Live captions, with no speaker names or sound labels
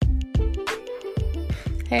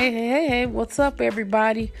Hey, what's up,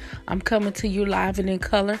 everybody? I'm coming to you live and in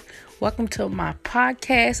color. Welcome to my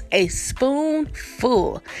podcast, A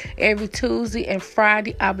Spoonful. Every Tuesday and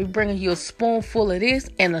Friday, I'll be bringing you a spoonful of this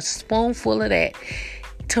and a spoonful of that.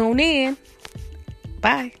 Tune in.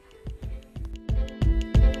 Bye.